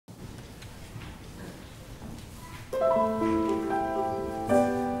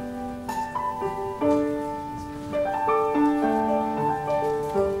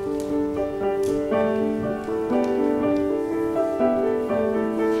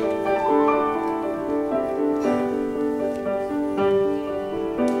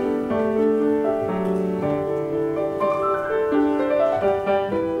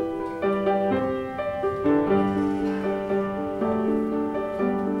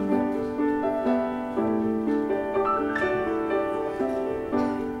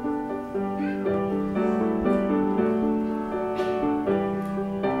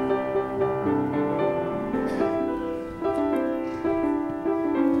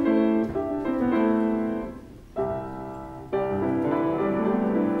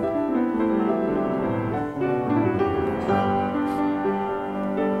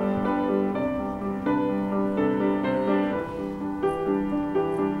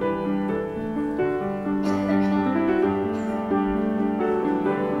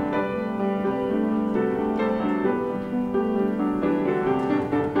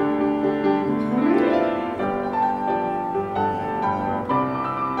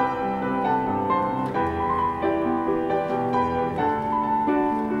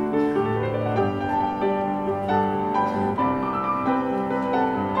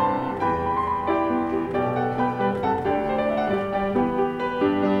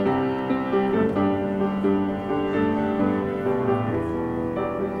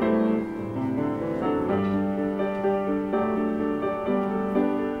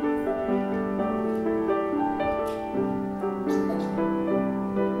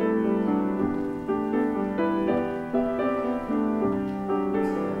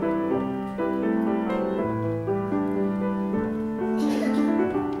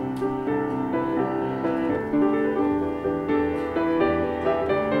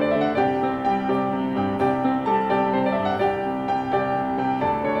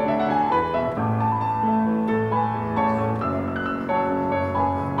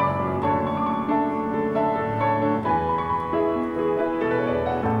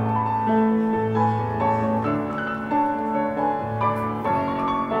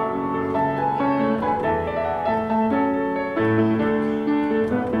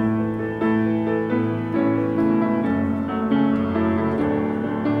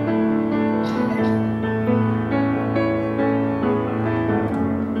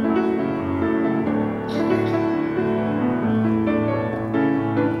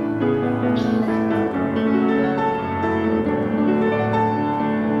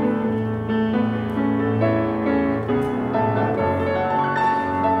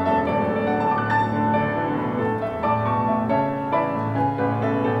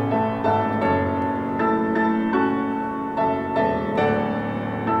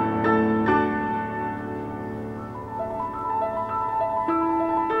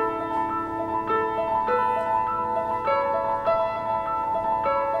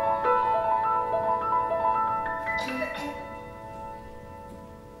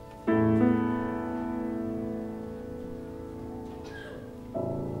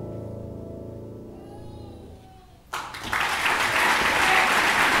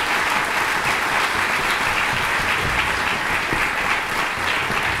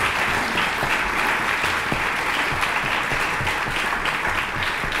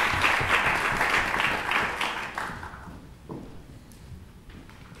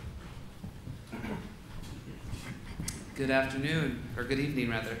Good afternoon, or good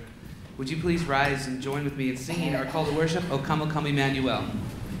evening rather. Would you please rise and join with me in singing our call to worship, O Come, Emmanuel. Israel.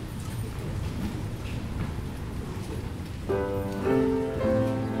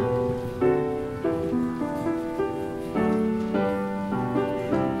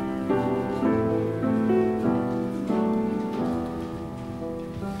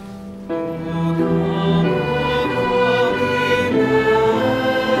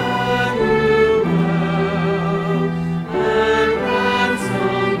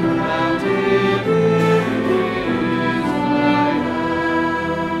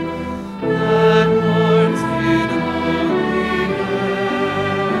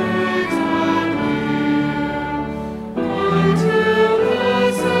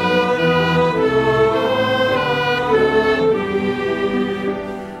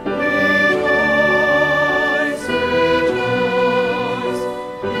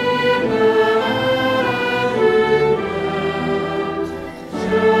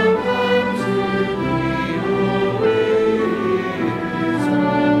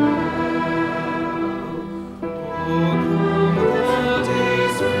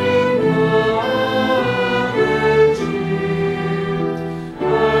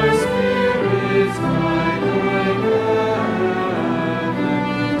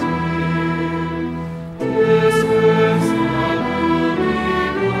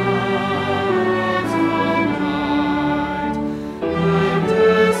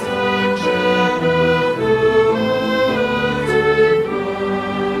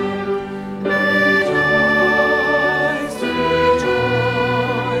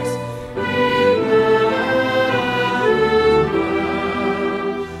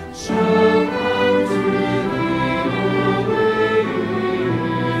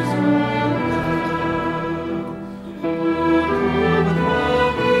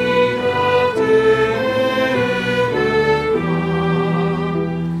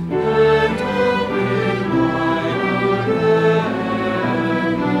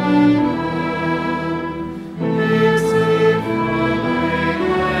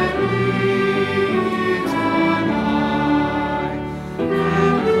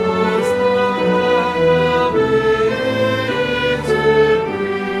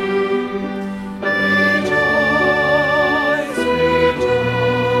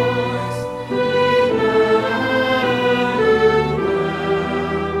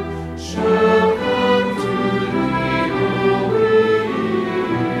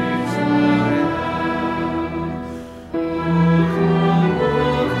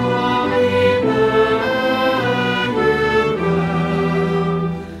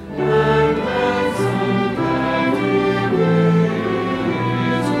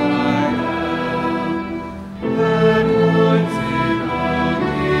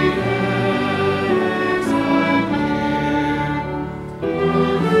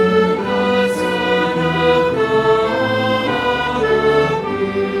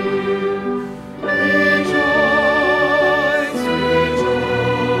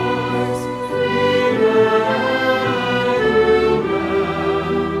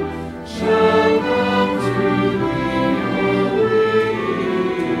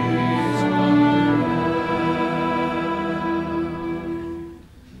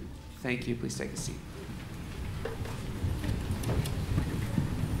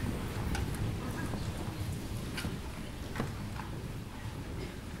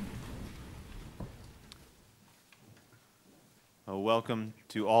 Well, welcome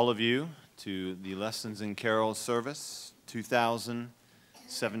to all of you to the Lessons in Carols service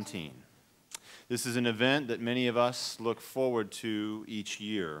 2017. This is an event that many of us look forward to each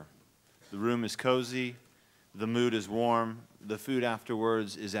year. The room is cozy, the mood is warm, the food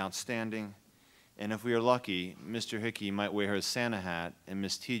afterwards is outstanding, and if we are lucky, Mr. Hickey might wear his Santa hat and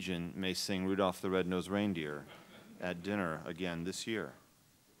Miss Tejan may sing Rudolph the Red-Nosed Reindeer at dinner again this year.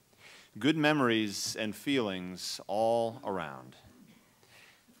 Good memories and feelings all around.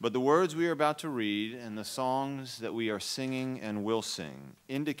 But the words we are about to read and the songs that we are singing and will sing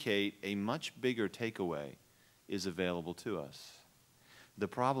indicate a much bigger takeaway is available to us. The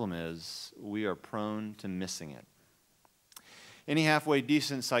problem is we are prone to missing it. Any halfway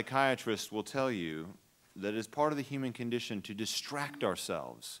decent psychiatrist will tell you that it is part of the human condition to distract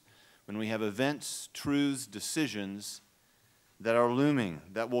ourselves when we have events, truths, decisions that are looming,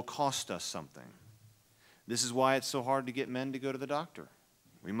 that will cost us something. This is why it's so hard to get men to go to the doctor.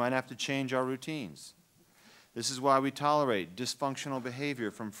 We might have to change our routines. This is why we tolerate dysfunctional behavior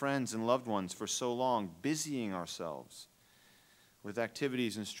from friends and loved ones for so long, busying ourselves with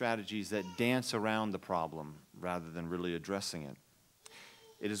activities and strategies that dance around the problem rather than really addressing it.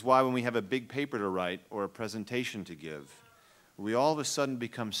 It is why when we have a big paper to write or a presentation to give, we all of a sudden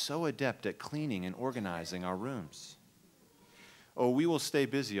become so adept at cleaning and organizing our rooms. Oh, we will stay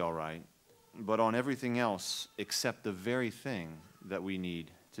busy, all right, but on everything else except the very thing that we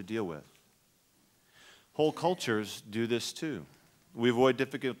need to deal with. Whole cultures do this too. We avoid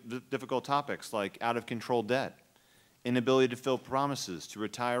difficult topics like out-of-control debt, inability to fulfill promises to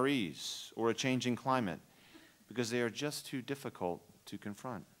retirees, or a changing climate because they are just too difficult to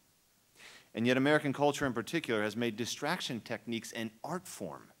confront. And yet American culture in particular has made distraction techniques an art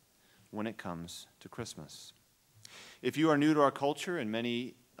form when it comes to Christmas. If you are new to our culture, and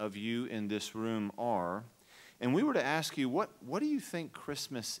many of you in this room are, and we were to ask you, what do you think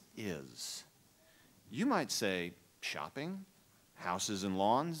Christmas is? You might say shopping, houses and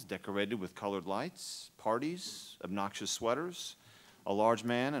lawns decorated with colored lights, parties, obnoxious sweaters, a large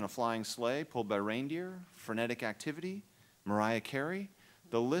man in a flying sleigh pulled by reindeer, frenetic activity, Mariah Carey.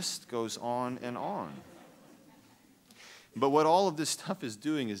 The list goes on and on. But what all of this stuff is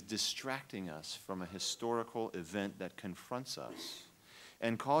doing is distracting us from a historical event that confronts us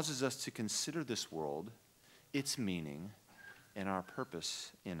and causes us to consider this world, its meaning, and our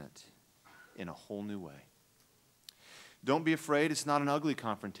purpose in it in a whole new way. Don't be afraid. It's not an ugly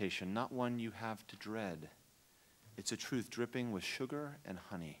confrontation, not one you have to dread. It's a truth dripping with sugar and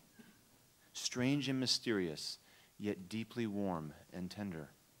honey, strange and mysterious, yet deeply warm and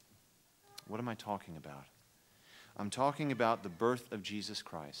tender. What am I talking about? I'm talking about the birth of Jesus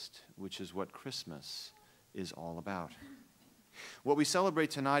Christ, which is what Christmas is all about. What we celebrate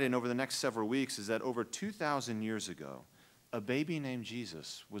tonight and over the next several weeks is that over 2,000 years ago, a baby named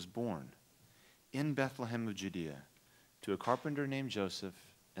Jesus was born in Bethlehem of Judea to a carpenter named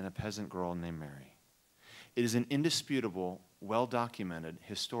Joseph and a peasant girl named Mary. It is an indisputable, well-documented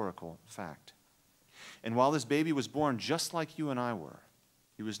historical fact. And while this baby was born just like you and I were,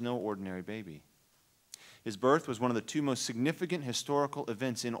 he was no ordinary baby. His birth was one of the two most significant historical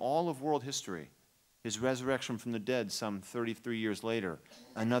events in all of world history. His resurrection from the dead some 33 years later,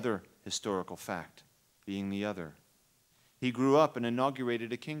 another historical fact, being the other. He grew up and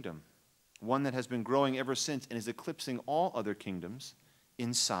inaugurated a kingdom, one that has been growing ever since and is eclipsing all other kingdoms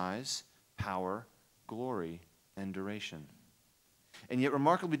in size, power, glory, and duration. And yet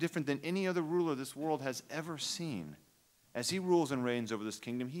remarkably different than any other ruler this world has ever seen. As he rules and reigns over this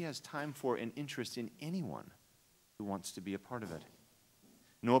kingdom, he has time for and interest in anyone who wants to be a part of it.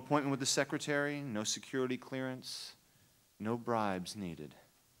 No appointment with the secretary, no security clearance, no bribes needed.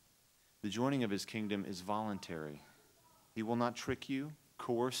 The joining of his kingdom is voluntary. He will not trick you,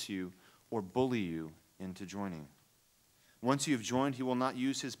 coerce you, or bully you into joining. Once you have joined, he will not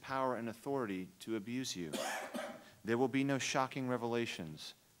use his power and authority to abuse you. There will be no shocking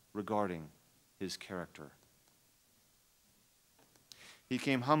revelations regarding his character. He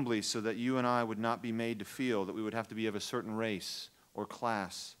came humbly so that you and I would not be made to feel that we would have to be of a certain race or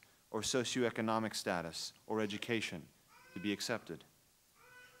class or socioeconomic status or education to be accepted.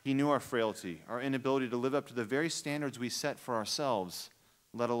 He knew our frailty, our inability to live up to the very standards we set for ourselves,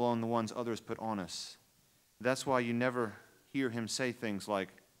 let alone the ones others put on us. That's why you never hear him say things like,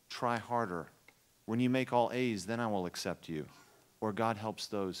 try harder. When you make all A's, then I will accept you. Or God helps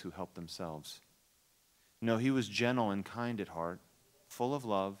those who help themselves. No, he was gentle and kind at heart, full of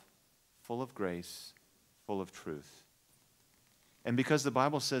love, full of grace, full of truth. And because the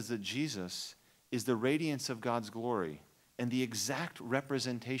Bible says that Jesus is the radiance of God's glory and the exact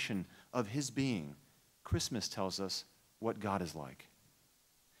representation of his being, Christmas tells us what God is like.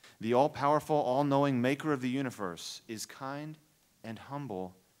 The all-powerful, all-knowing maker of the universe is kind and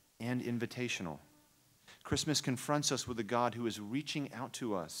humble and invitational. Christmas confronts us with a God who is reaching out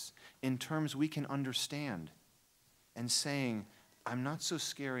to us in terms we can understand and saying, I'm not so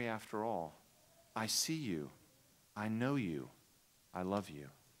scary after all. I see you. I know you. I love you.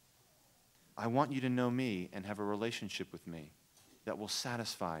 I want you to know me and have a relationship with me that will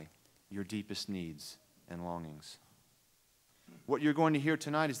satisfy your deepest needs and longings. What you're going to hear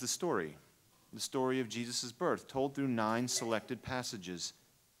tonight is the story of Jesus' birth, told through 9 selected passages.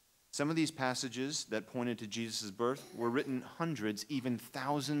 Some of these passages that pointed to Jesus' birth were written hundreds, even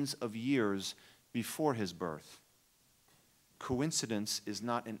thousands of years before his birth. Coincidence is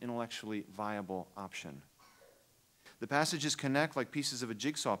not an intellectually viable option. The passages connect like pieces of a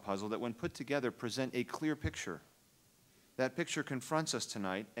jigsaw puzzle that, when put together, present a clear picture. That picture confronts us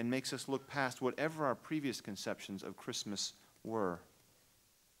tonight and makes us look past whatever our previous conceptions of Christmas were,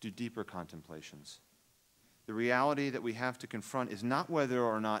 do deeper contemplations. The reality that we have to confront is not whether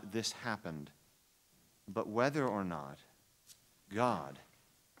or not this happened, but whether or not God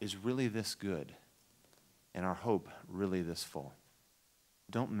is really this good and our hope really this full.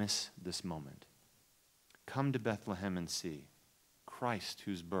 Don't miss this moment. Come to Bethlehem and see Christ,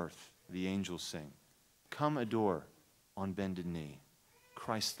 whose birth the angels sing. Come adore on bended knee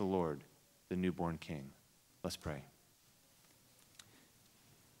Christ the Lord, the newborn King. Let's pray.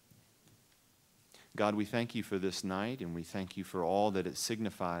 God, we thank you for this night, and we thank you for all that it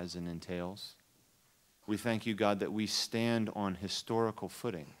signifies and entails. We thank you, God, that we stand on historical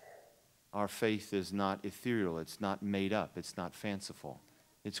footing. Our faith is not ethereal, it's not made up, it's not fanciful.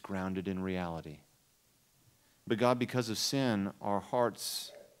 It's grounded in reality. But God, because of sin, our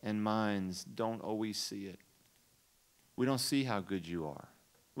hearts and minds don't always see it. We don't see how good you are.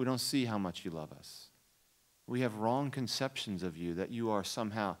 We don't see how much you love us. We have wrong conceptions of you, that you are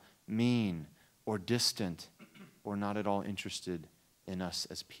somehow mean or distant or not at all interested in us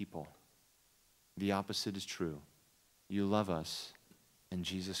as people. The opposite is true. You love us, and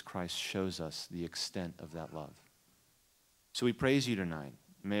Jesus Christ shows us the extent of that love. So we praise you tonight.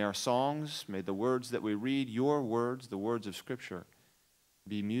 May our songs, may the words that we read, your words, the words of Scripture,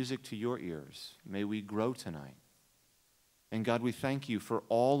 be music to your ears. May we grow tonight. And God, we thank you for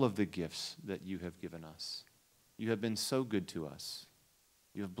all of the gifts that you have given us. You have been so good to us.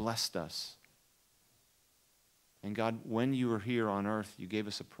 You have blessed us. And God, when you were here on earth, you gave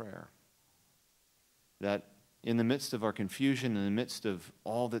us a prayer that in the midst of our confusion, in the midst of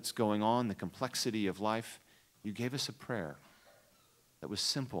all that's going on, the complexity of life, you gave us a prayer that was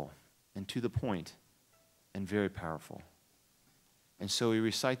simple and to the point and very powerful. And so we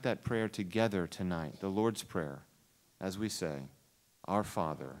recite that prayer together tonight, the Lord's Prayer, as we say, Our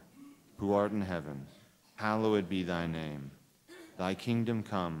Father, who art in heaven, hallowed be thy name. Thy kingdom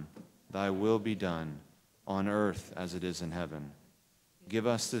come, thy will be done, on earth as it is in heaven. Give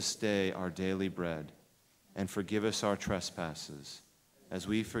us this day our daily bread, and forgive us our trespasses, as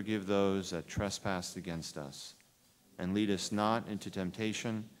we forgive those that trespass against us. And lead us not into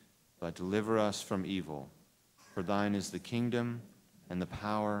temptation, but deliver us from evil. For thine is the kingdom, and the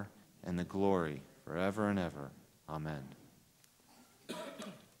power, and the glory, forever and ever. Amen.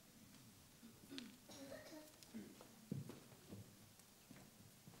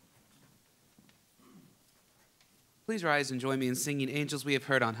 Please rise and join me in singing Angels We Have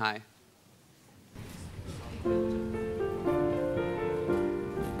Heard on High.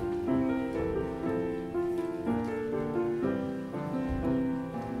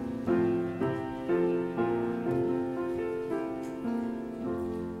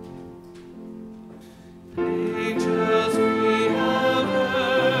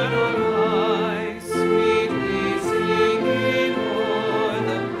 Singing o'er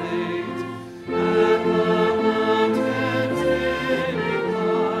the plains, at the mountains in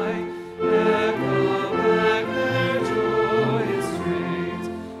reply.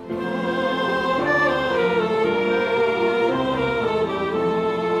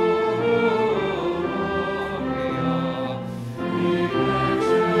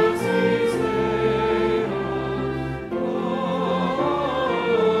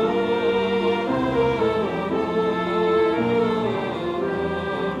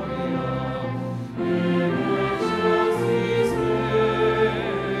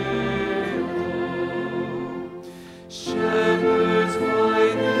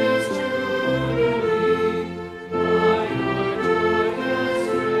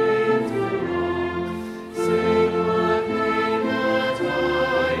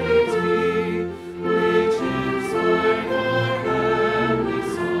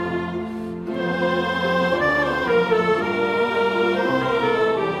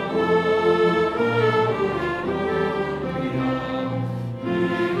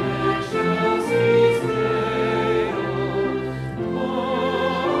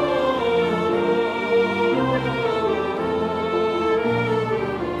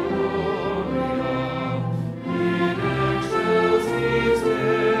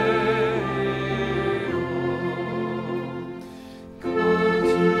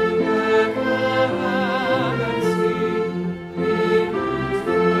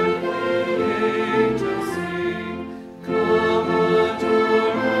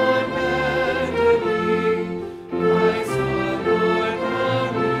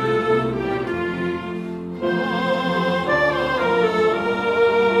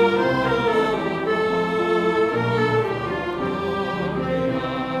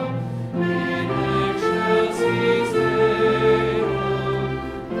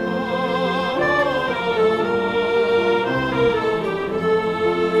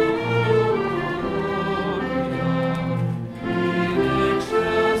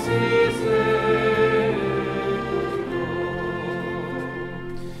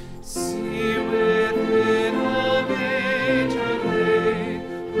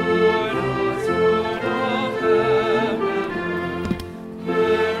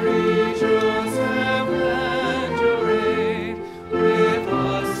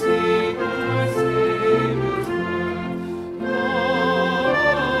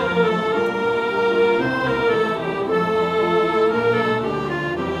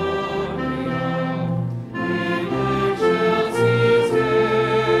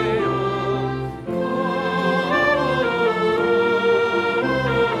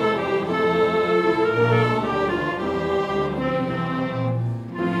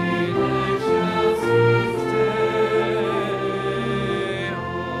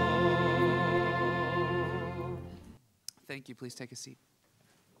 Thank you. Please take a seat.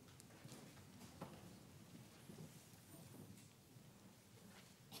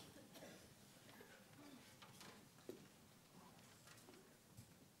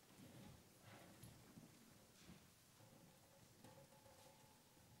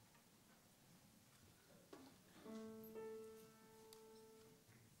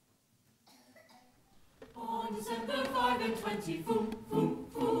 On December 5 and 20, foom, foom,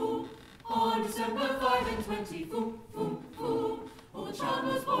 foom. On December 5 and 20, foom, foom, foom. Oh, the child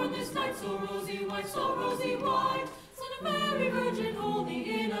was born this night, so rosy white, so rosy white. Son of Mary, Virgin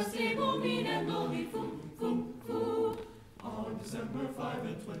holy, in a stable mean and lowly, foom, foom, foom. On December 5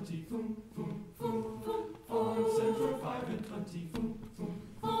 and 20, foom, foom, foom, foom. On December 5 and 20, foom, foom.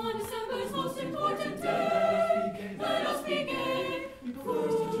 On December's most important day, let us be gay. We go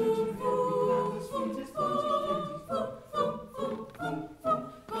first to church and foom, foom, foom, foom, foom, foom,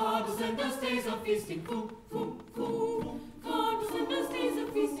 foom. God will send us days of feasting, foom, foom, foom. God will send us days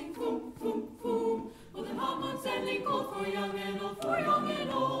of feasting, foom, foom, foom. With the hot months and cold for young and old, for young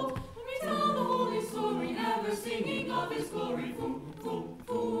and old. When we tell the holy story, ever singing of His glory, foom, foom,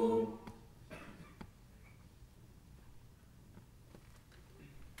 foom.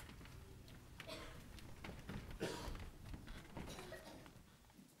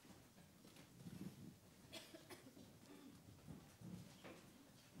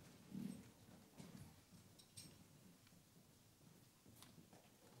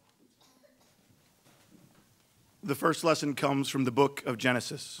 The first lesson comes from the book of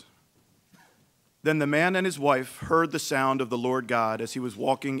Genesis. Then the man and his wife heard the sound of the Lord God as he was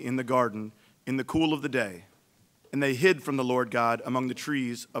walking in the garden in the cool of the day, and they hid from the Lord God among the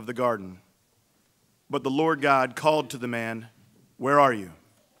trees of the garden. But the Lord God called to the man, "Where are you?"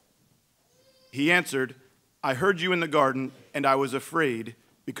 He answered, "I heard you in the garden, and I was afraid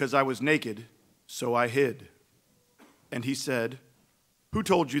because I was naked, so I hid." And he said, "Who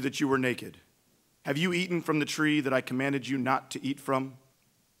told you that you were naked? Have you eaten from the tree that I commanded you not to eat from?"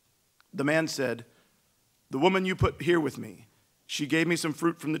 The man said, "The woman you put here with me, she gave me some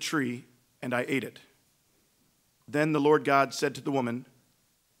fruit from the tree, and I ate it." Then the Lord God said to the woman,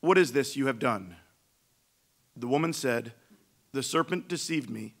 "What is this you have done?" The woman said, "The serpent deceived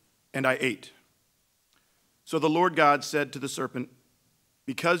me, and I ate." So the Lord God said to the serpent,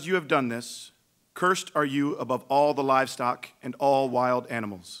 "Because you have done this, cursed are you above all the livestock and all wild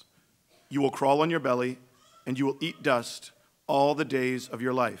animals. You will crawl on your belly, and you will eat dust all the days of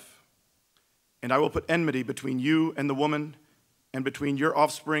your life. And I will put enmity between you and the woman, and between your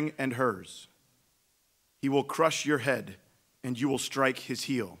offspring and hers. He will crush your head, and you will strike his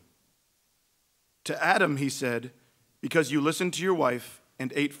heel." To Adam he said, "Because you listened to your wife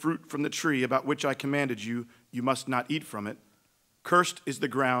and ate fruit from the tree about which I commanded you, you must not eat from it. Cursed is the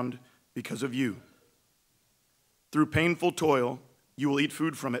ground because of you. Through painful toil, you will eat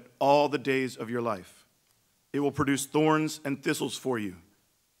food from it all the days of your life. It will produce thorns and thistles for you,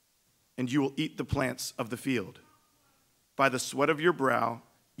 and you will eat the plants of the field. By the sweat of your brow,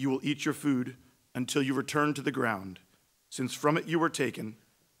 you will eat your food until you return to the ground, since from it you were taken,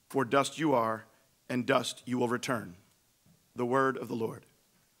 for dust you are, and dust you will return." The word of the Lord.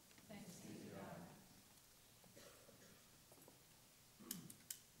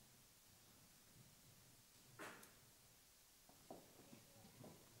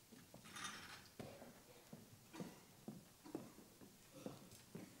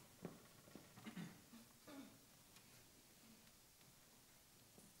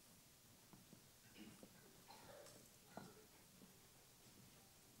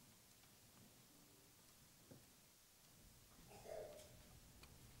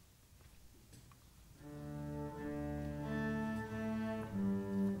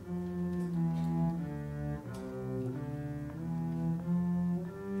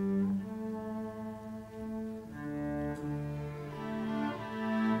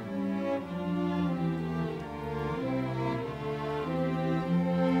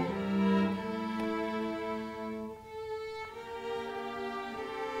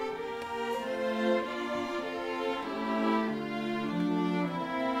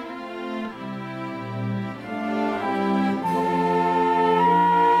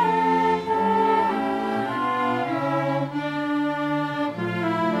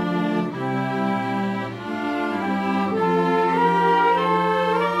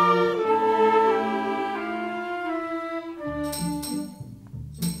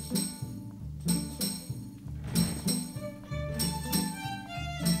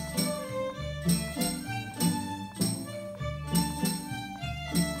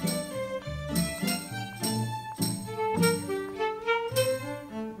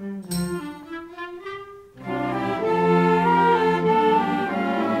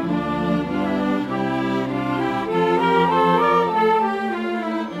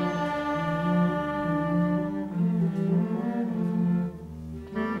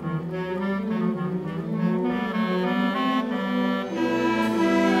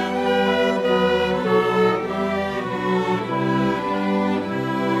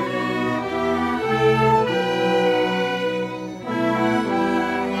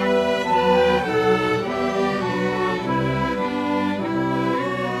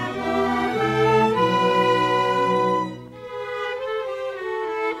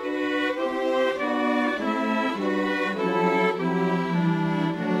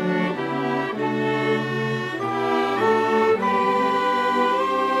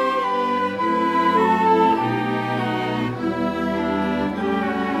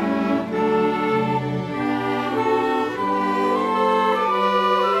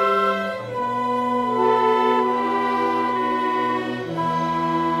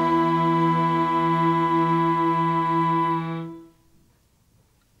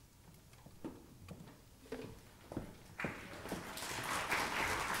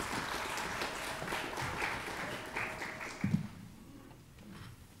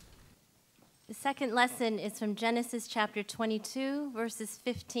 second lesson is from Genesis chapter 22, verses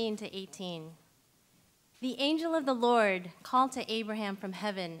 15 to 18. The angel of the Lord called to Abraham from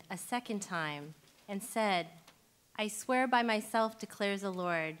heaven a second time and said, I swear by myself, declares the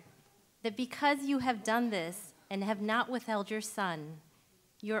Lord, that because you have done this and have not withheld your son,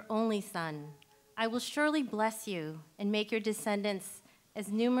 your only son, I will surely bless you and make your descendants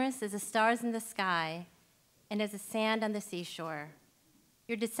as numerous as the stars in the sky and as the sand on the seashore.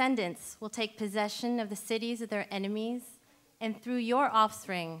 Your descendants will take possession of the cities of their enemies, and through your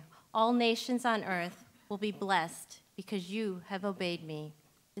offspring, all nations on earth will be blessed because you have obeyed me.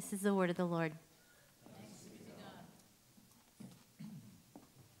 This is the word of the Lord.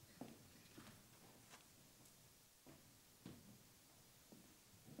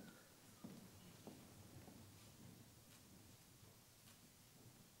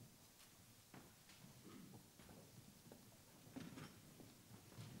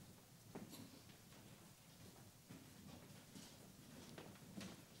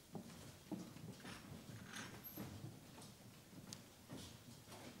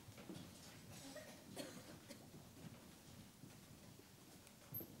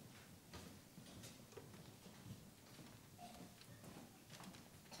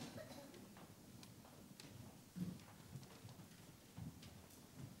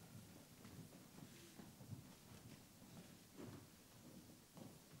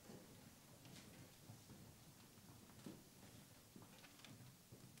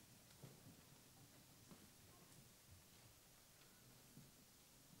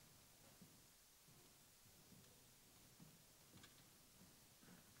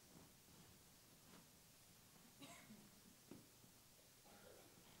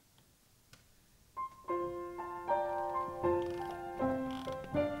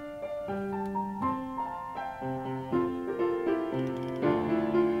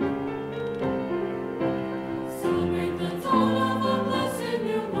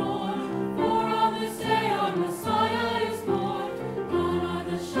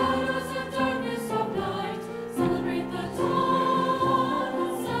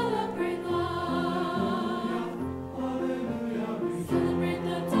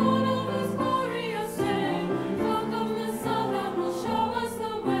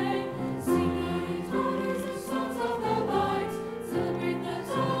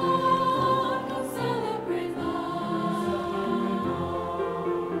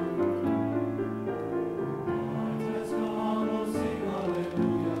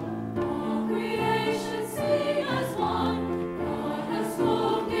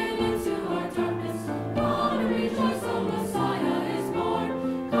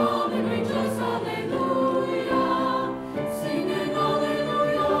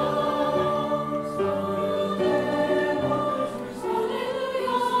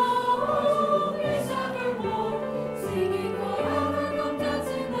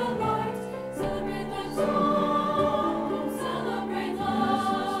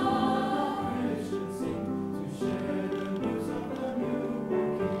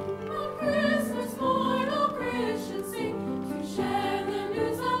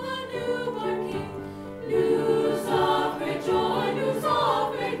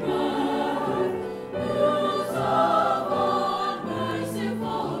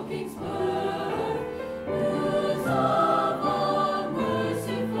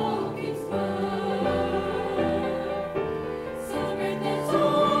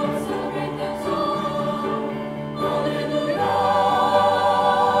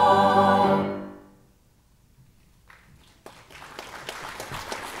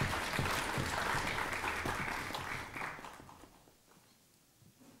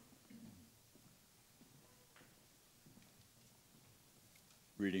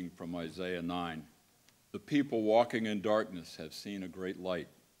 Reading from Isaiah 9. The people walking in darkness have seen a great light.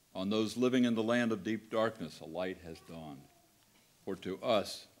 On those living in the land of deep darkness, a light has dawned. For to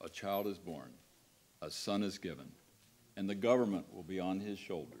us a child is born, a son is given, and the government will be on his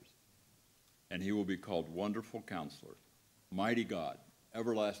shoulders. And he will be called Wonderful Counselor, Mighty God,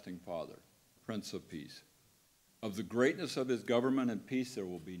 Everlasting Father, Prince of Peace. Of the greatness of his government and peace there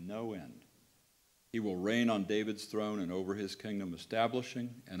will be no end. He will reign on David's throne and over his kingdom,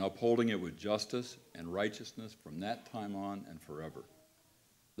 establishing and upholding it with justice and righteousness from that time on and forever.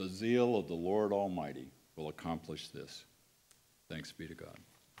 The zeal of the Lord Almighty will accomplish this. Thanks be to God.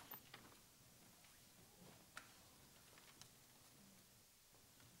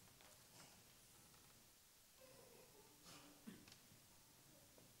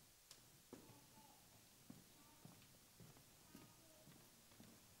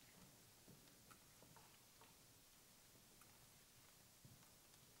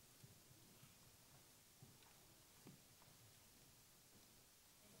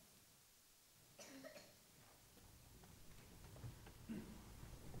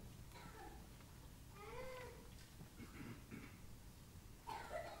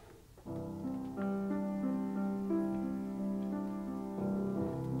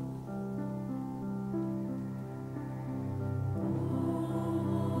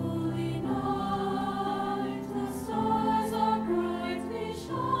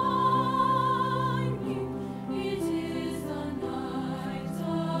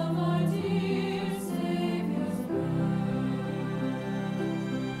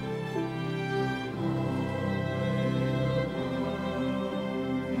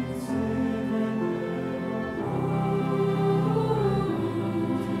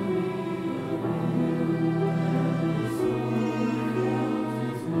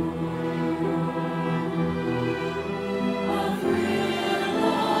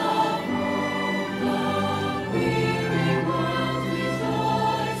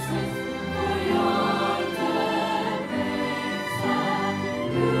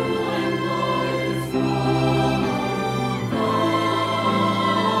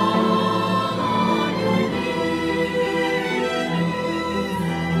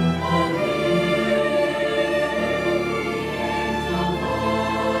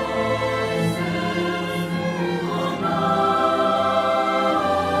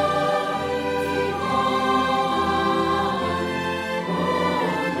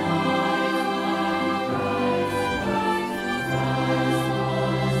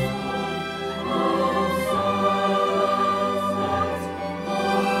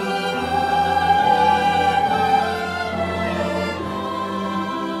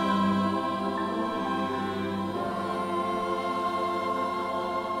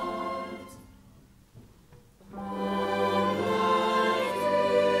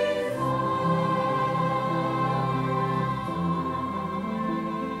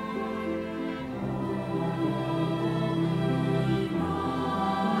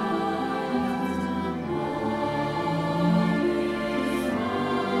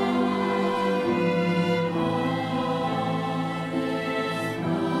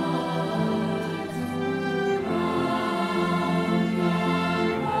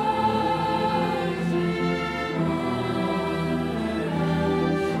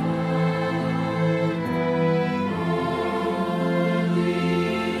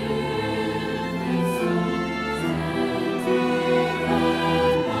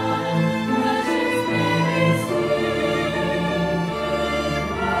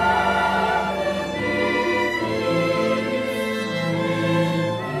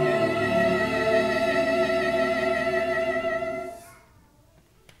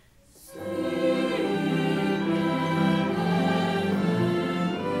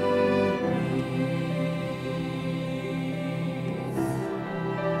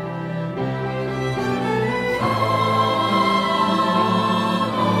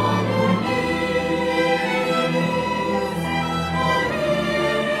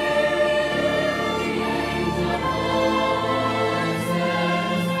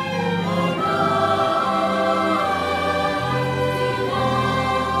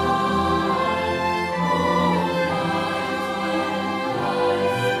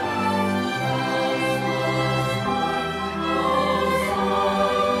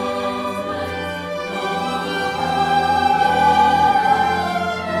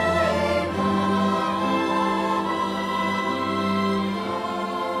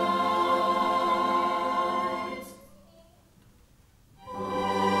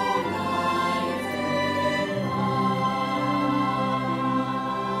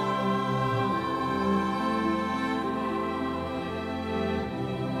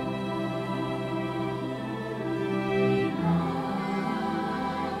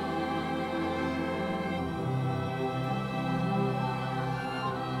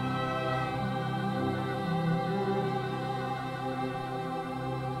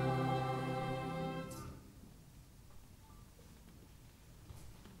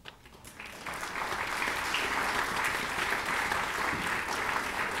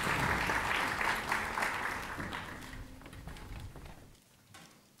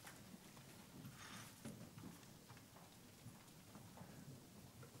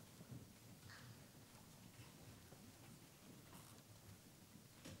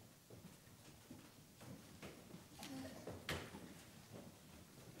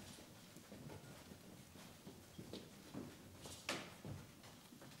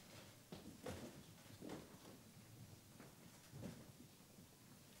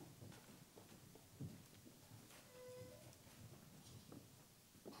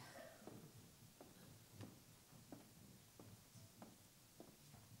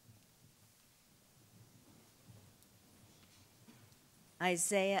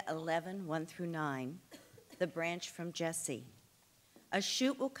 Isaiah 11, 1 through 9, the branch from Jesse. A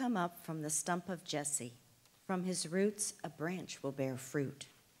shoot will come up from the stump of Jesse. From his roots, a branch will bear fruit.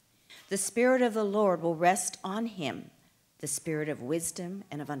 The Spirit of the Lord will rest on him, the Spirit of wisdom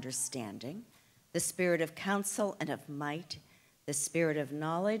and of understanding, the Spirit of counsel and of might, the Spirit of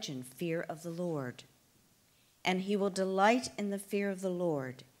knowledge and fear of the Lord. And he will delight in the fear of the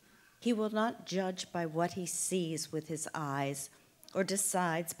Lord. He will not judge by what he sees with his eyes or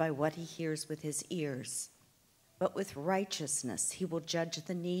decides by what he hears with his ears. But with righteousness he will judge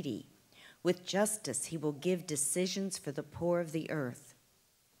the needy. With justice he will give decisions for the poor of the earth.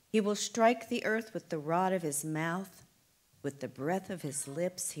 He will strike the earth with the rod of his mouth. With the breath of his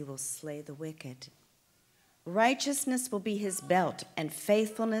lips he will slay the wicked. Righteousness will be his belt, and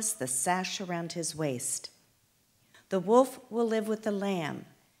faithfulness the sash around his waist. The wolf will live with the lamb,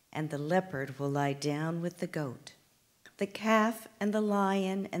 and the leopard will lie down with the goat. The calf and the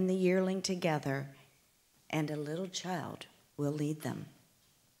lion and the yearling together, and a little child will lead them.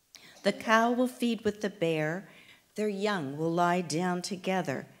 The cow will feed with the bear, their young will lie down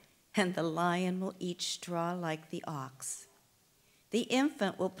together, and the lion will eat straw like the ox. The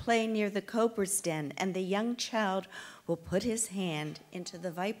infant will play near the cobra's den, and the young child will put his hand into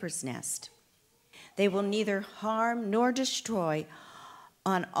the viper's nest. They will neither harm nor destroy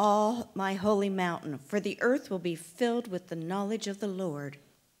on all my holy mountain, for the earth will be filled with the knowledge of the Lord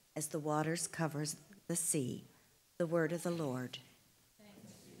as the waters cover the sea. The word of the Lord.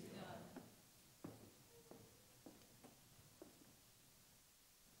 Thanks be to God.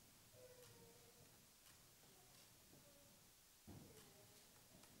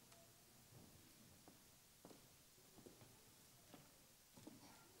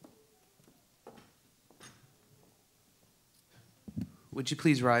 Would you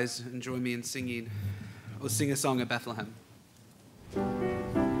please rise and join me in singing, "Oh, Sing a Song at Bethlehem"?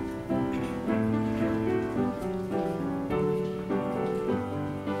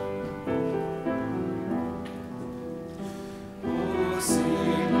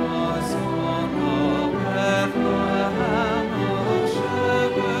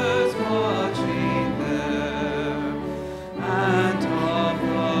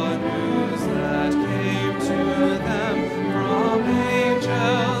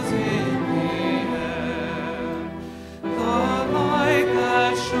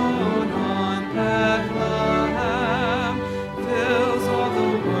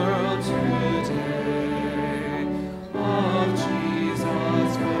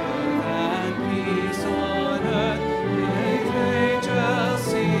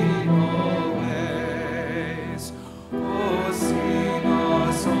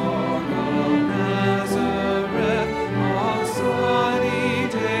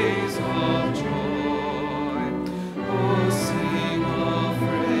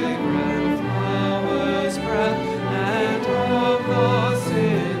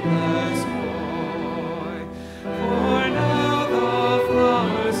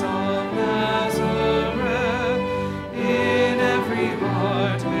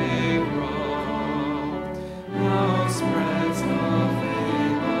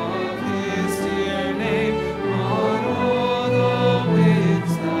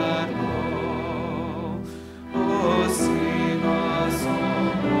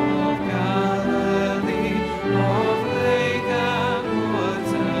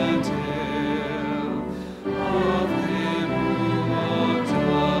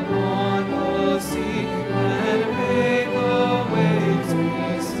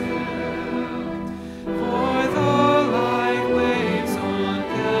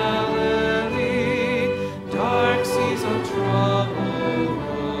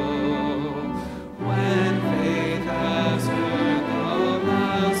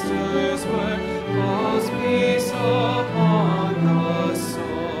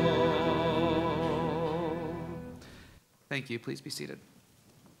 Thank you. Please be seated.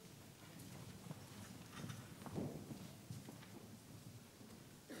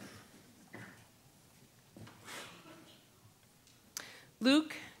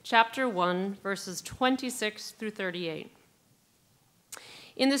 Luke chapter 1, verses 26 through 38.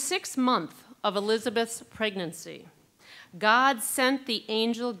 In the 6th month of Elizabeth's pregnancy, God sent the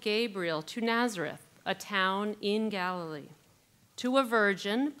angel Gabriel to Nazareth, a town in Galilee, to a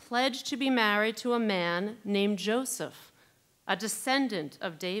virgin pledged to be married to a man named Joseph, a descendant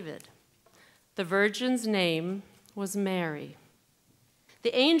of David. The virgin's name was Mary.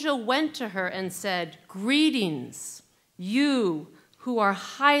 The angel went to her and said, "Greetings, you who are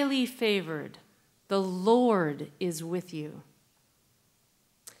highly favored. The Lord is with you."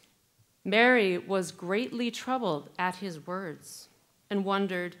 Mary was greatly troubled at his words and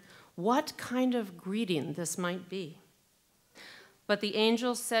wondered what kind of greeting this might be. But the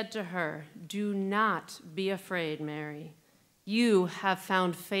angel said to her, "Do not be afraid, Mary. You have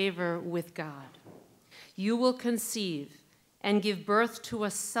found favor with God. You will conceive and give birth to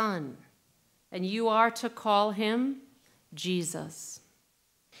a son, and you are to call him Jesus.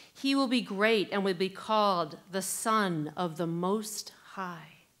 He will be great and will be called the Son of the Most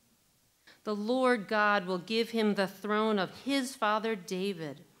High. The Lord God will give him the throne of his father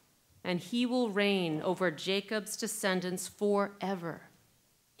David, and he will reign over Jacob's descendants forever.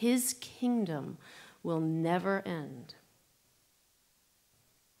 His kingdom will never end."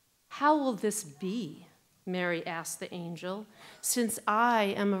 "How will this be?" Mary asked the angel, "since I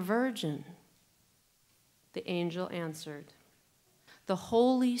am a virgin?" The angel answered, "The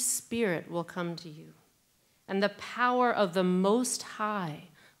Holy Spirit will come to you, and the power of the Most High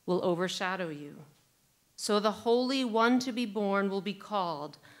will overshadow you. So the Holy One to be born will be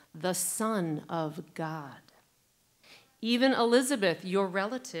called the Son of God. Even Elizabeth, your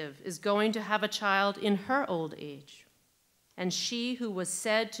relative, is going to have a child in her old age, and she who was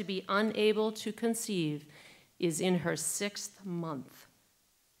said to be unable to conceive is in her 6th month.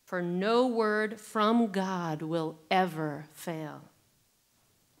 For no word from God will ever fail."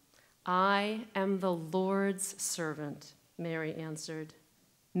 "I am the Lord's servant," Mary answered.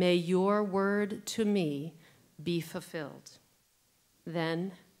 "May your word to me be fulfilled."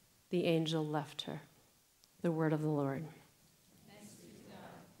 Then the angel left her. The word of the Lord. Thanks be to God.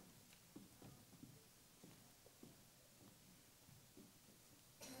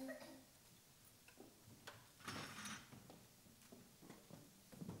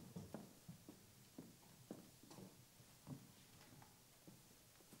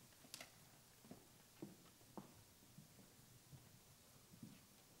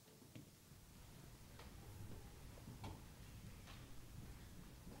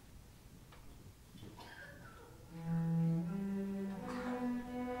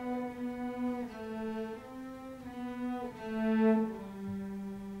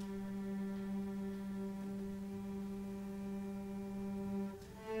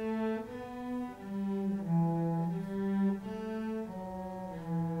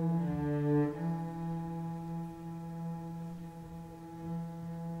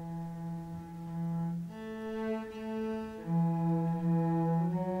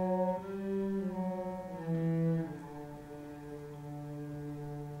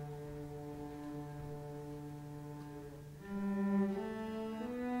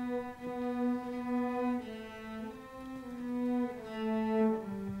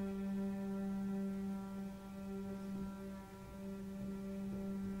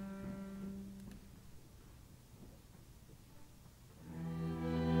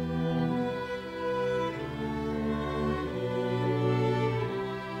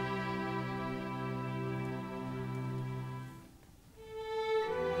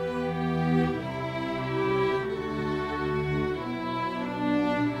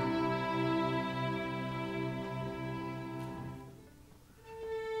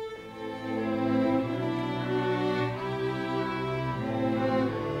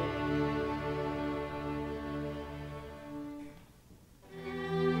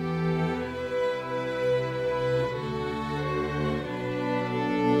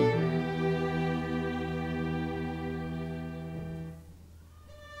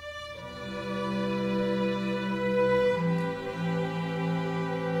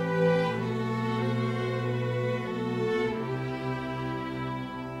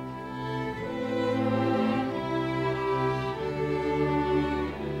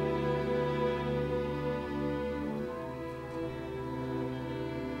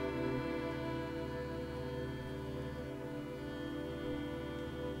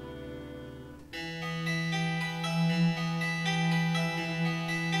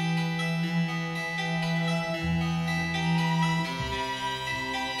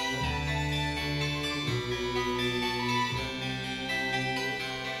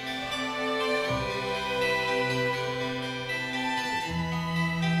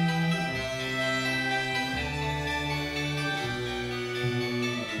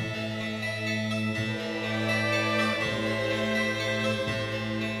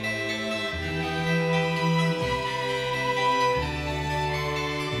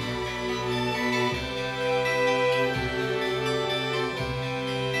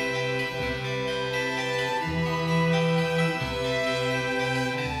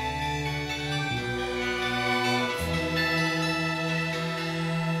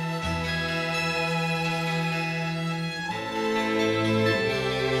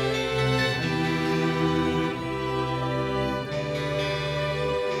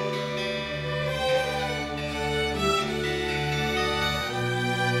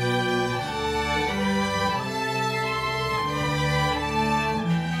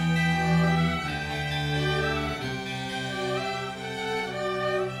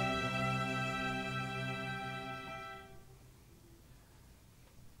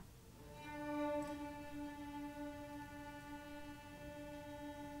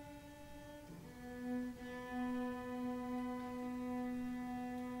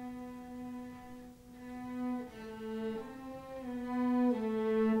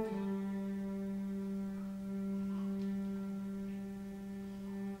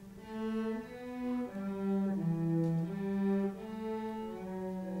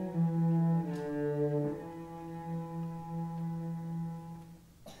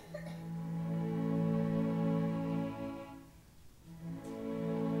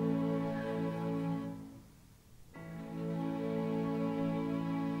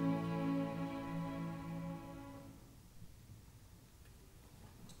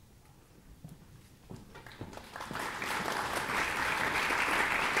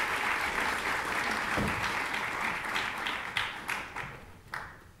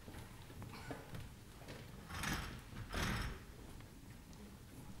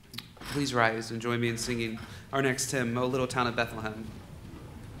 Please rise and join me in singing our next hymn, O Little Town of Bethlehem.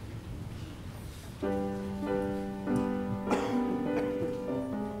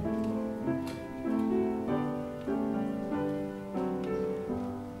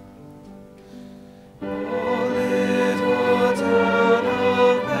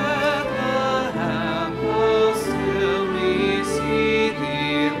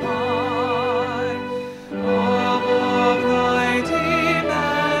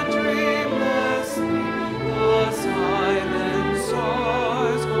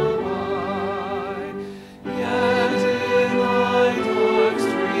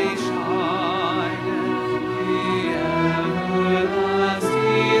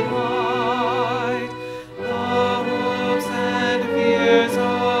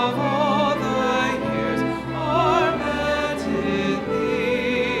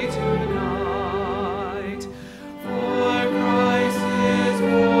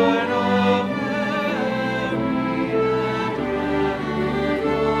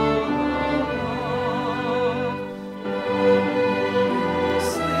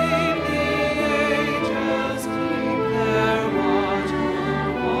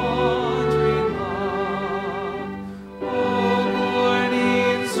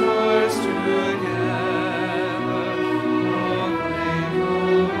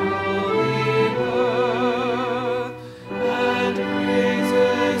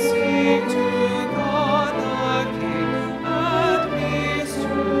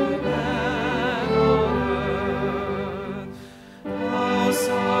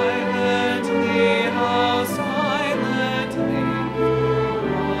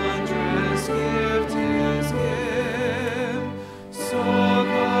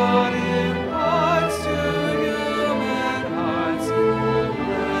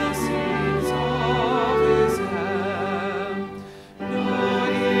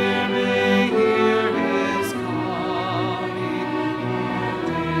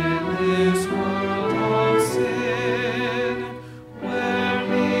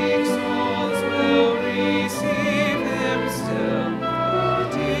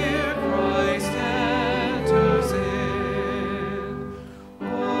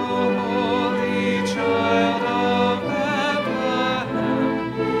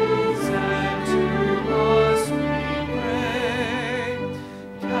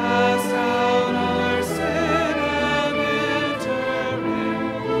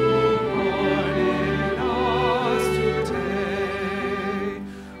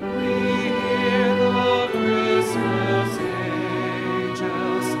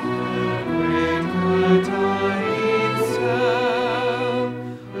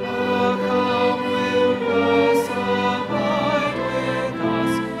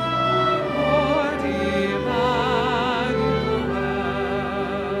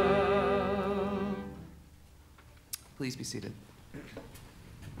 Please be seated.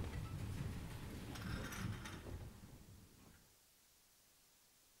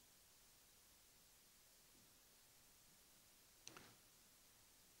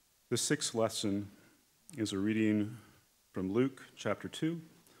 The sixth lesson is a reading from Luke chapter 2,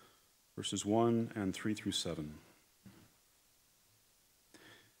 verses 1 and 3 through 7.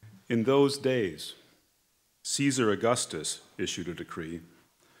 In those days, Caesar Augustus issued a decree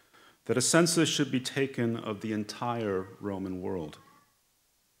that a census should be taken of the entire Roman world.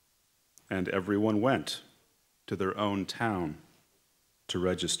 And everyone went to their own town to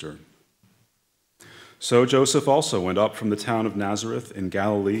register. So Joseph also went up from the town of Nazareth in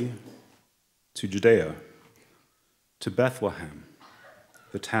Galilee to Judea, to Bethlehem,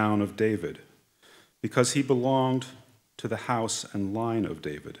 the town of David, because he belonged to the house and line of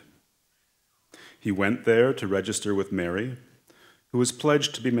David. He went there to register with Mary, who was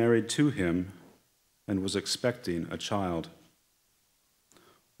pledged to be married to him and was expecting a child.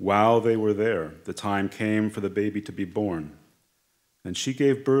 While they were there, the time came for the baby to be born, and she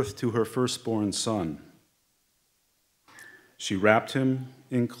gave birth to her firstborn son. She wrapped him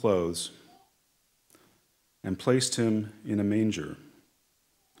in clothes and placed him in a manger,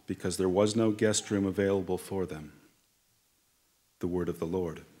 because there was no guest room available for them. The word of the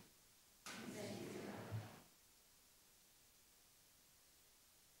Lord.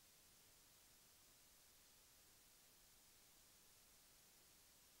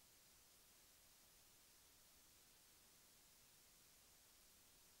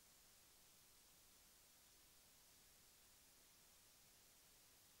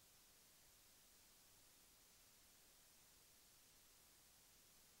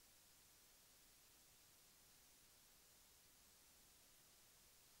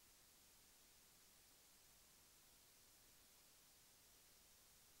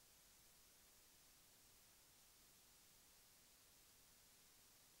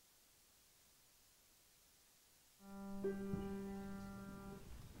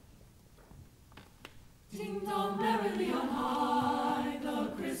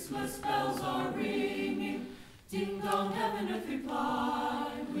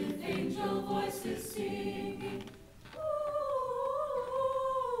 reply with angel voices singing.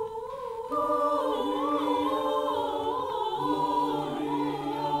 Gloria,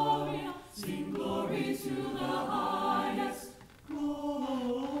 sing glory to the highest. Gloria,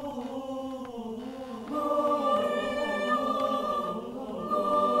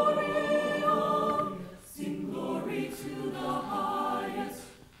 sing glory to the highest.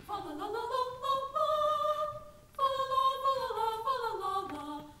 Fa la la la la la la, fa la la la la fa la la la,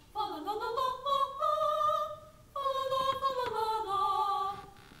 fa la la la la la la, fa la la la la la,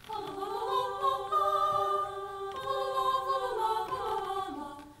 fa la la la la la, fa la la la la la,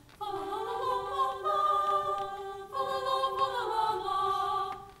 fa la la la la la,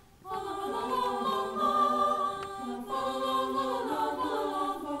 fa la la la la la, fa la la la la la, fa la la la la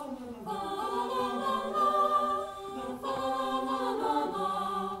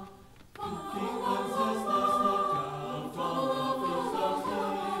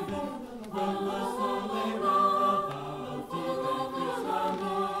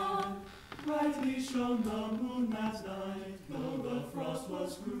Brightly shone the moon that night, though the frost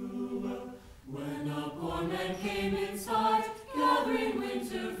was cruel. When a poor man came in sight, gathering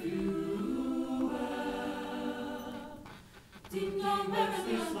winter fuel. Ding dong,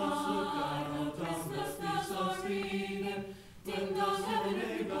 bells on Christmas bells are ringing. Ding dong, heaven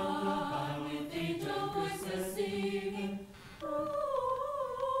everybody, with angel voices singing.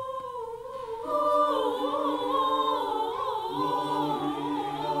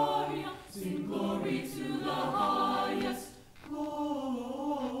 Gloria, sing glory to the highest. Gloria,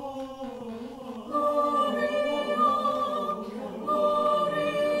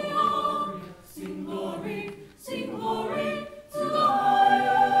 sing glory to the highest.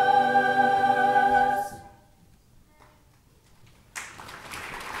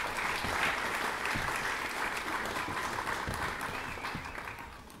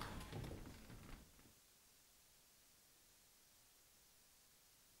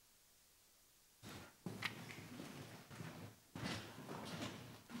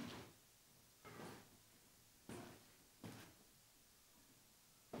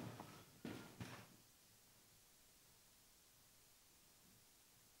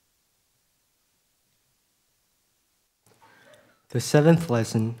 The seventh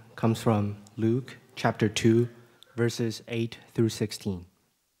lesson comes from Luke chapter 2, verses 8 through 16.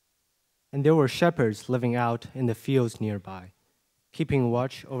 And there were shepherds living out in the fields nearby, keeping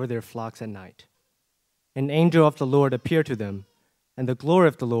watch over their flocks at night. An angel of the Lord appeared to them, and the glory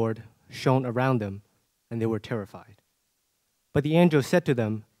of the Lord shone around them, and they were terrified. But the angel said to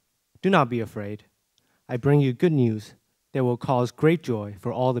them, "Do not be afraid. I bring you good news that will cause great joy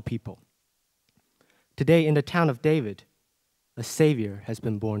for all the people. Today in the town of David, a Savior has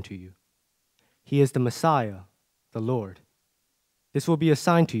been born to you. He is the Messiah, the Lord. This will be a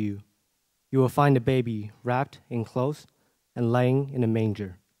sign to you. You will find a baby wrapped in clothes and lying in a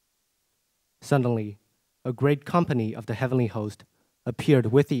manger." Suddenly, a great company of the heavenly host appeared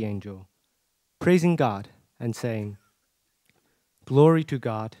with the angel, praising God and saying, "Glory to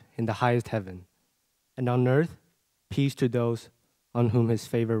God in the highest heaven, and on earth peace to those on whom his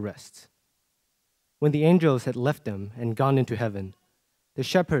favor rests." When the angels had left them and gone into heaven, the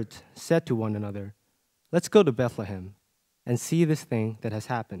shepherds said to one another, "Let's go to Bethlehem and see this thing that has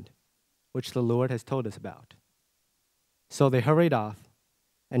happened, which the Lord has told us about." So they hurried off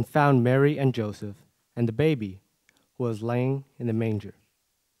and found Mary and Joseph and the baby who was laying in the manger.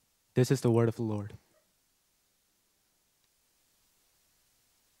 This is the word of the Lord.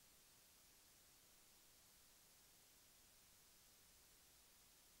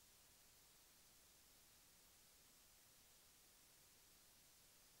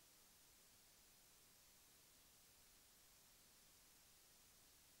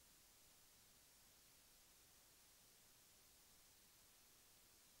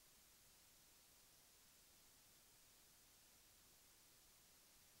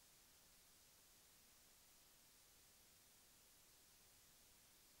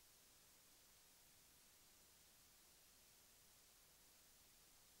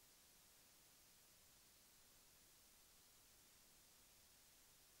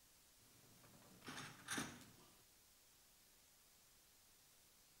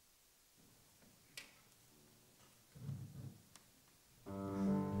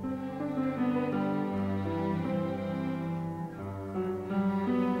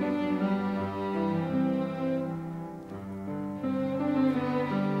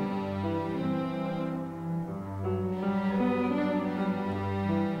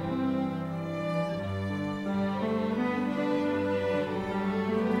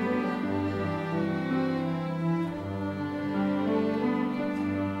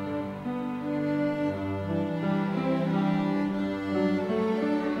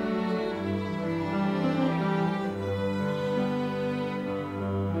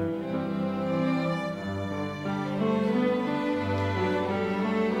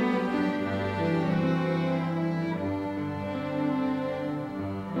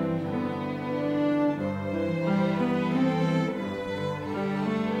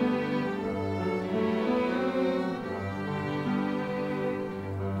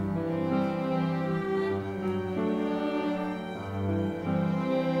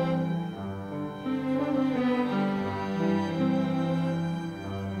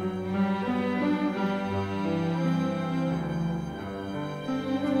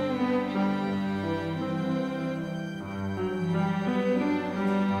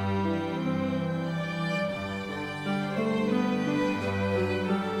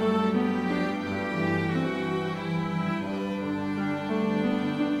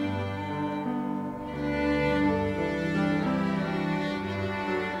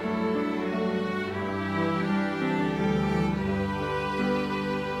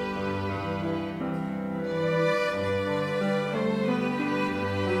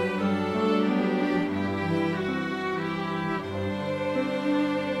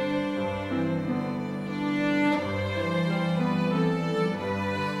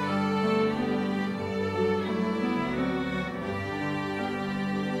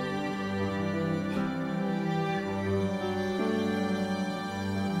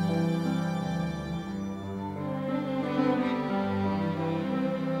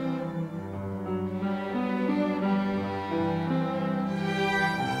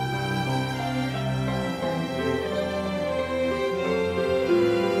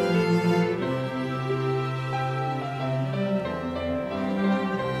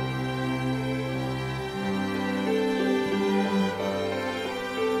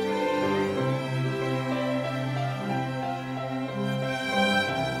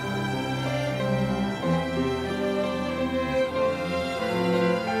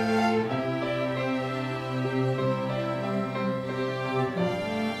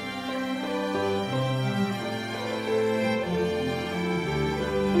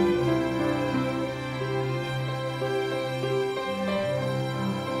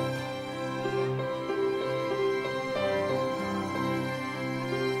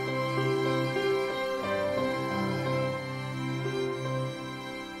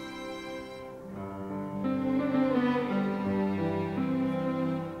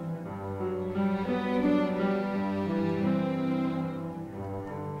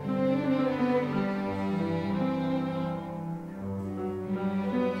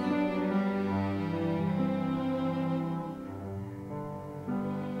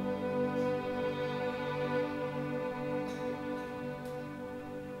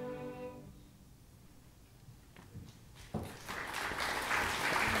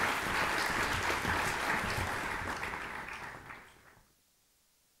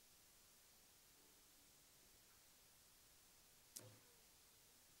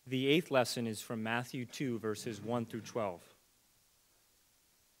 The eighth lesson is from Matthew 2, verses 1 through 12.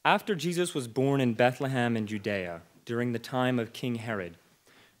 After Jesus was born in Bethlehem in Judea, during the time of King Herod,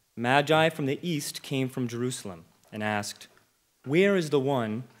 Magi from the east came from Jerusalem and asked, "Where is the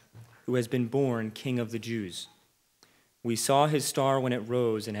one who has been born King of the Jews? We saw his star when it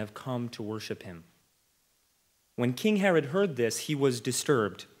rose and have come to worship him." When King Herod heard this, he was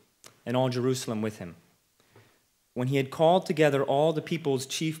disturbed, and all Jerusalem with him. When he had called together all the people's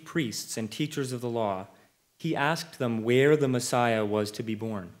chief priests and teachers of the law, he asked them where the Messiah was to be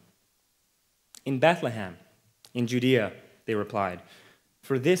born. "In Bethlehem, in Judea," they replied,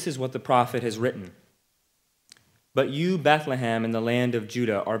 "for this is what the prophet has written. But you, Bethlehem, in the land of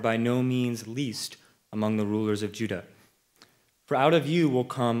Judah, are by no means least among the rulers of Judah. For out of you will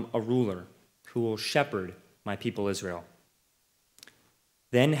come a ruler who will shepherd my people Israel."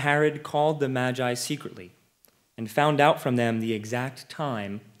 Then Herod called the Magi secretly and found out from them the exact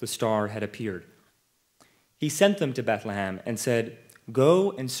time the star had appeared. He sent them to Bethlehem and said,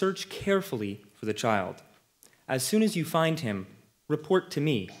 "Go and search carefully for the child. As soon as you find him, report to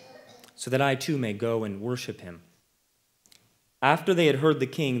me, so that I too may go and worship him." After they had heard the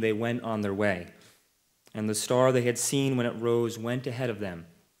king, they went on their way, and the star they had seen when it rose went ahead of them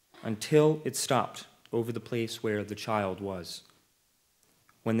until it stopped over the place where the child was.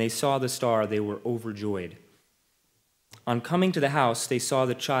 When they saw the star, they were overjoyed. On coming to the house, they saw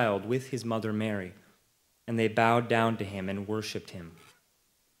the child with his mother Mary, and they bowed down to him and worshipped him.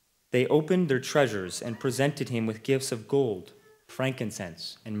 They opened their treasures and presented him with gifts of gold,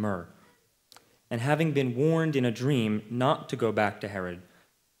 frankincense, and myrrh. And having been warned in a dream not to go back to Herod,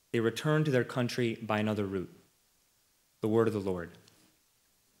 they returned to their country by another route. The word of the Lord.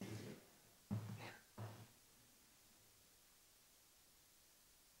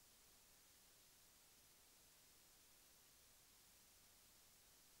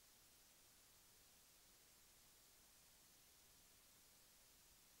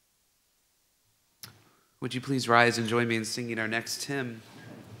 Would you please rise and join me in singing our next hymn,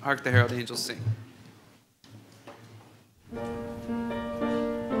 Hark the Herald Angels Sing. Hark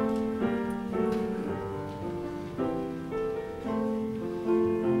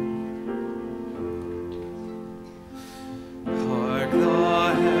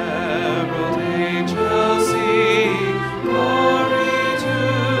the herald angels sing, glory to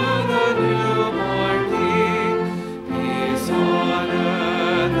the newborn King. Peace on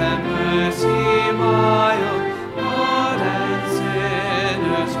earth and mercy mild, God and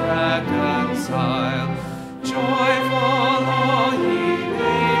sinners reconcile. Joyful all ye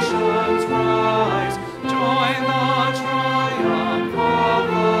nations rise, join the triumph of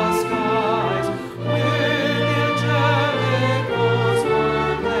the skies. With angelic hosts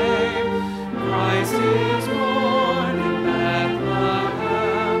proclaim, Christ is born in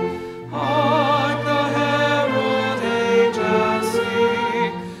Bethlehem. Hark the herald angels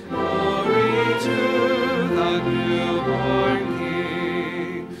sing, glory to the newborn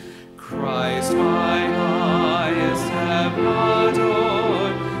King. Christ my highest heaven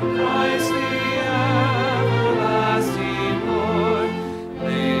adored, Christ the everlasting Lord.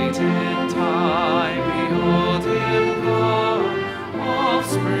 Late in time behold him come,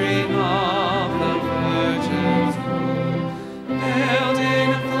 offspring of the Virgin's womb. Veiled in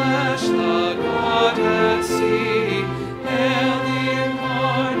flesh the Godhead see, hail the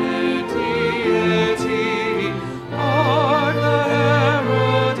incarnate deity. Hark the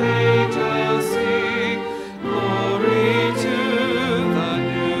herald angels sing, glory to the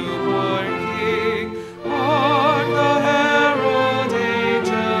newborn King. Hark the herald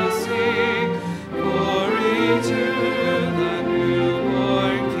angels sing, glory to the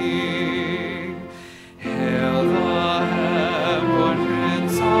newborn King. Hail the heavenborn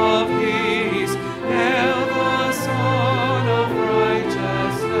Prince of Peace, hail the Son of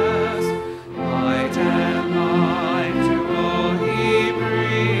righteousness. Light and life to all he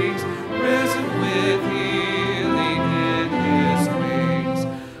brings, risen with healing in his wings.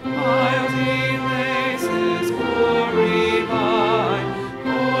 Mild he lays his glory by,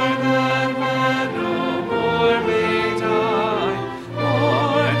 born that man no more may die.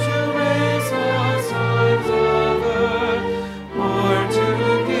 Born to raise lost sons of earth, born to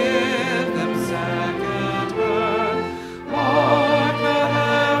give them second birth. Hark the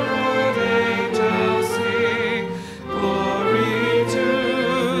herald angels sing, glory to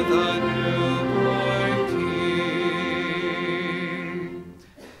the newborn King.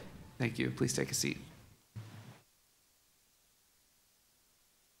 Thank you. Please take a seat.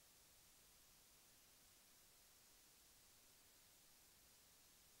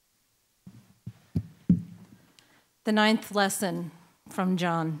 The ninth lesson from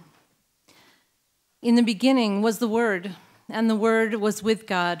John. In the beginning was the Word, and the Word was with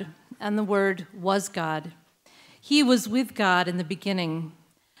God, and the Word was God. He was with God in the beginning.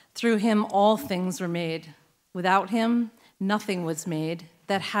 Through him all things were made. Without him nothing was made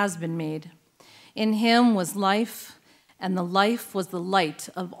that has been made. In him was life, and the life was the light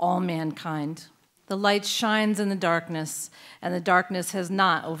of all mankind. The light shines in the darkness, and the darkness has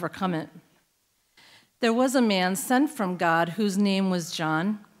not overcome it. There was a man sent from God whose name was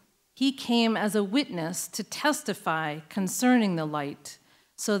John. He came as a witness to testify concerning the light,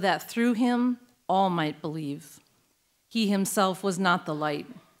 so that through him all might believe. He himself was not the light.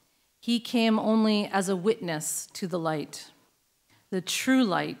 He came only as a witness to the light. The true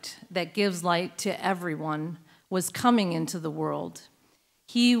light that gives light to everyone was coming into the world.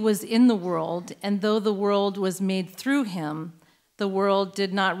 He was in the world, and though the world was made through him, the world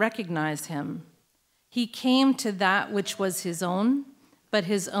did not recognize him. He came to that which was his own, but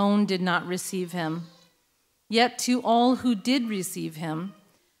his own did not receive him. Yet to all who did receive him,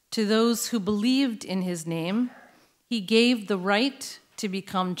 to those who believed in his name, he gave the right to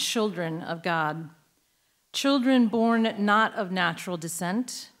become children of God. Children born not of natural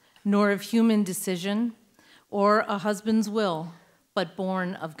descent, nor of human decision, or a husband's will, but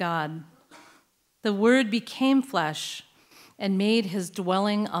born of God. The Word became flesh and made his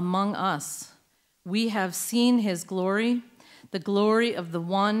dwelling among us. We have seen his glory, the glory of the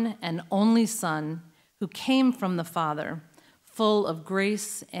one and only Son, who came from the Father, full of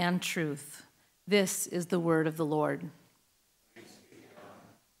grace and truth. This is the word of the Lord.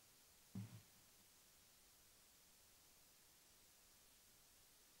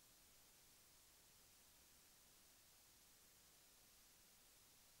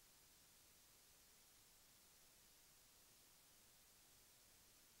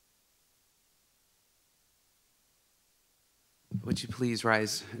 Would you please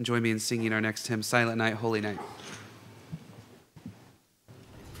rise and join me in singing our next hymn, Silent Night, Holy Night?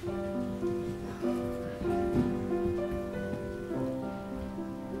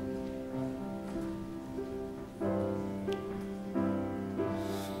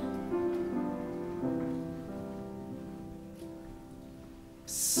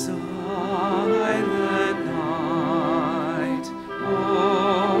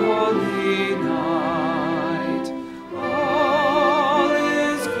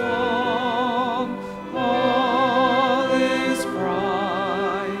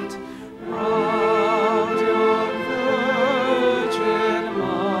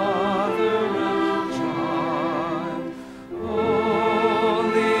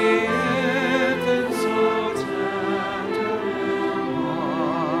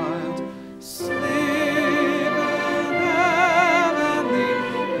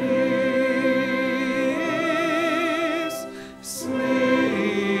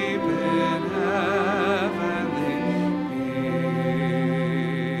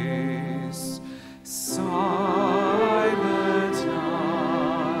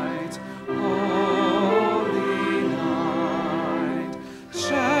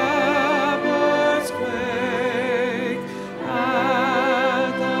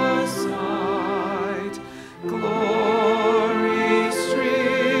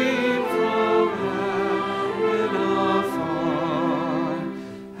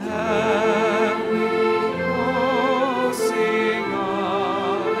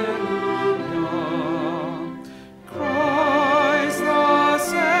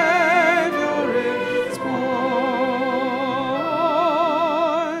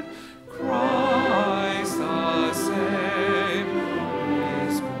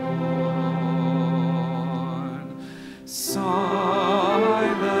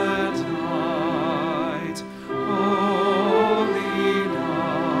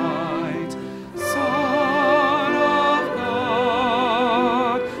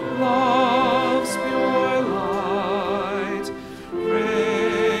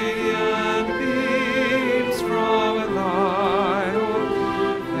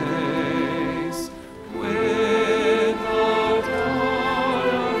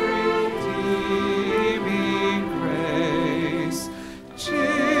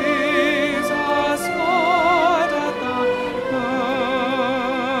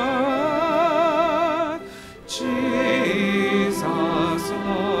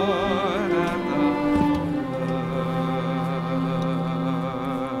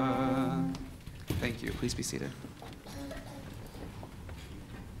 Please be seated.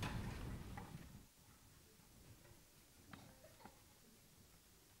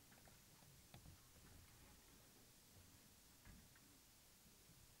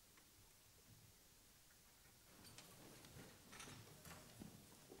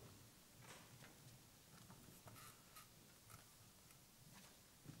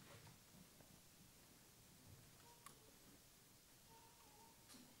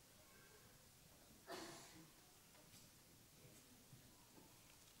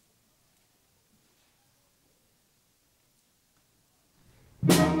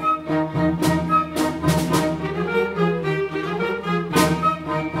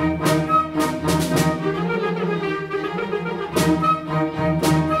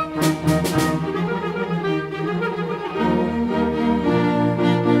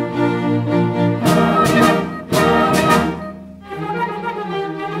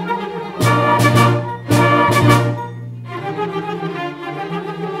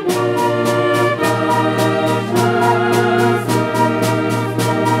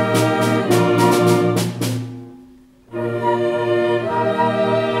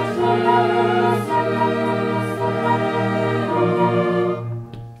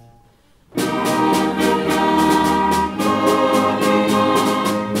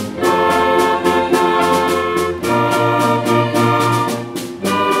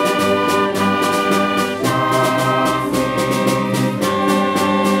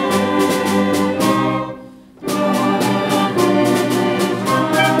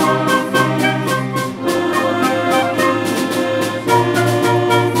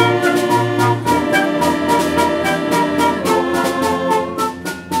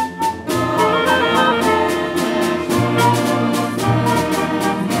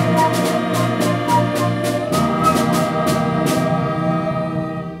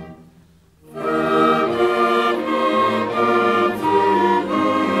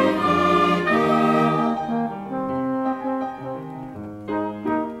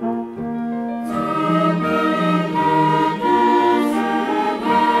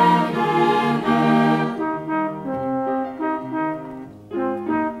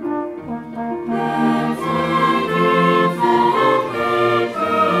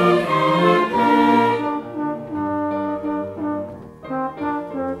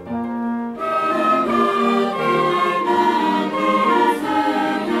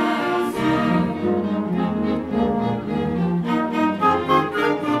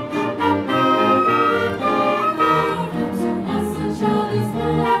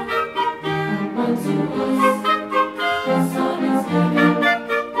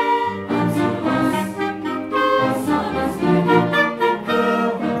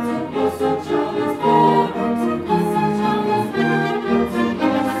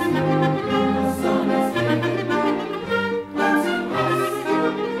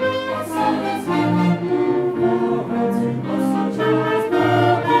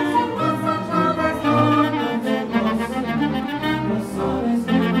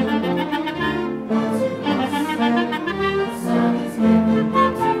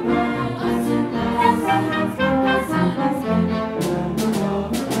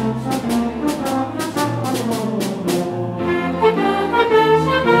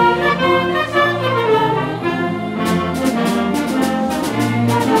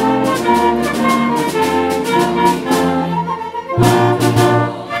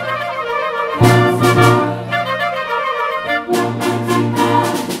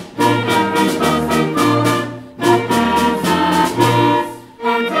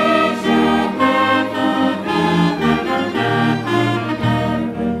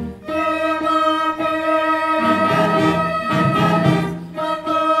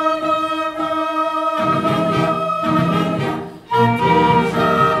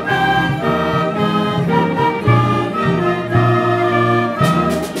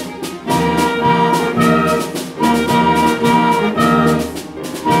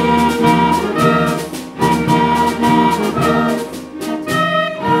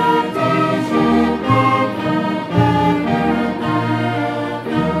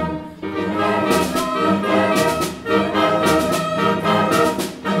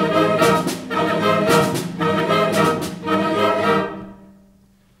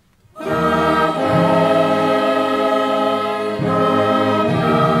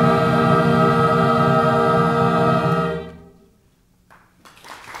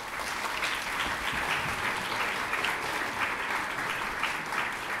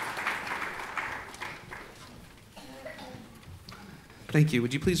 Thank you.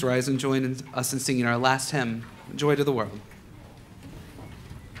 Would you please rise and join us in singing our last hymn, Joy to the World?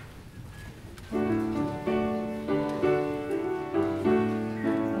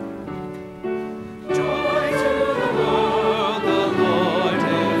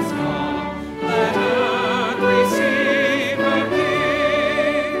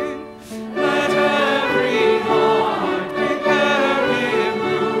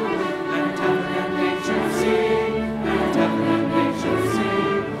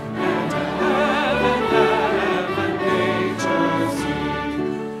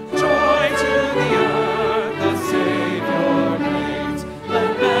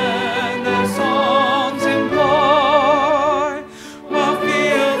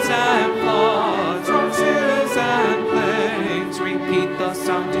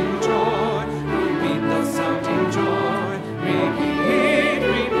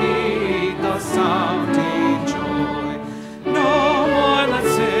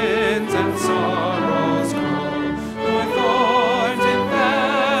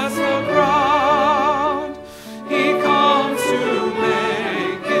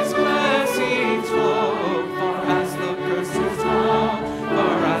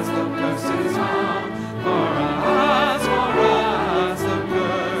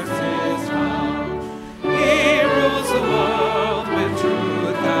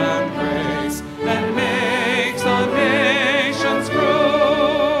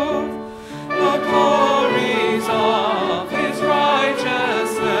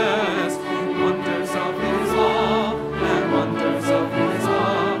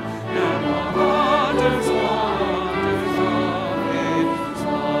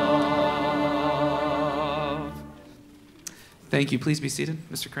 Thank you. Please be seated,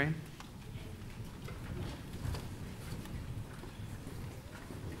 Mr. Crane.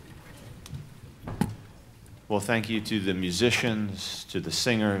 Well, thank you to the musicians, to the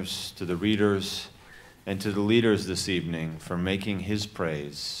singers, to the readers, and to the leaders this evening for making his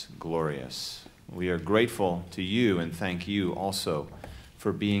praise glorious. We are grateful to you and thank you also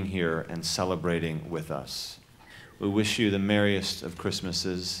for being here and celebrating with us. We wish you the merriest of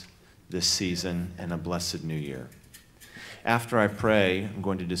Christmases this season and a blessed new year. After I pray, I'm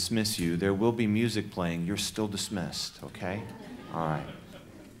going to dismiss you. There will be music playing. You're still dismissed, okay? All right.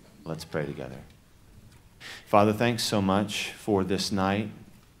 Let's pray together. Father, thanks so much for this night,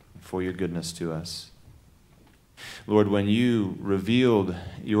 for your goodness to us. Lord, when you revealed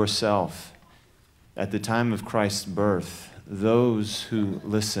yourself at the time of Christ's birth, those who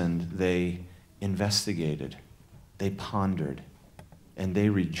listened, they investigated, they pondered, and they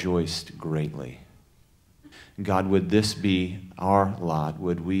rejoiced greatly. God, would this be our lot?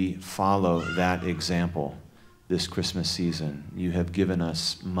 Would we follow that example this Christmas season? You have given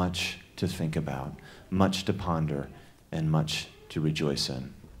us much to think about, much to ponder, and much to rejoice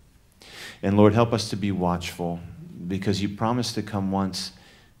in. And Lord, help us to be watchful, because you promised to come once,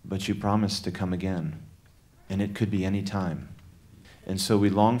 but you promised to come again. And it could be any time. And so we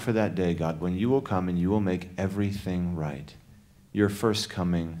long for that day, God, when you will come and you will make everything right. Your first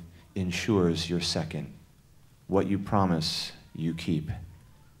coming ensures your second. What you promise, you keep.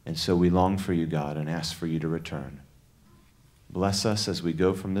 And so we long for you, God, and ask for you to return. Bless us as we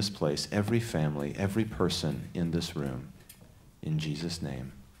go from this place, every family, every person in this room. In Jesus'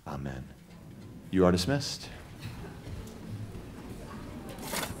 name, amen. You are dismissed.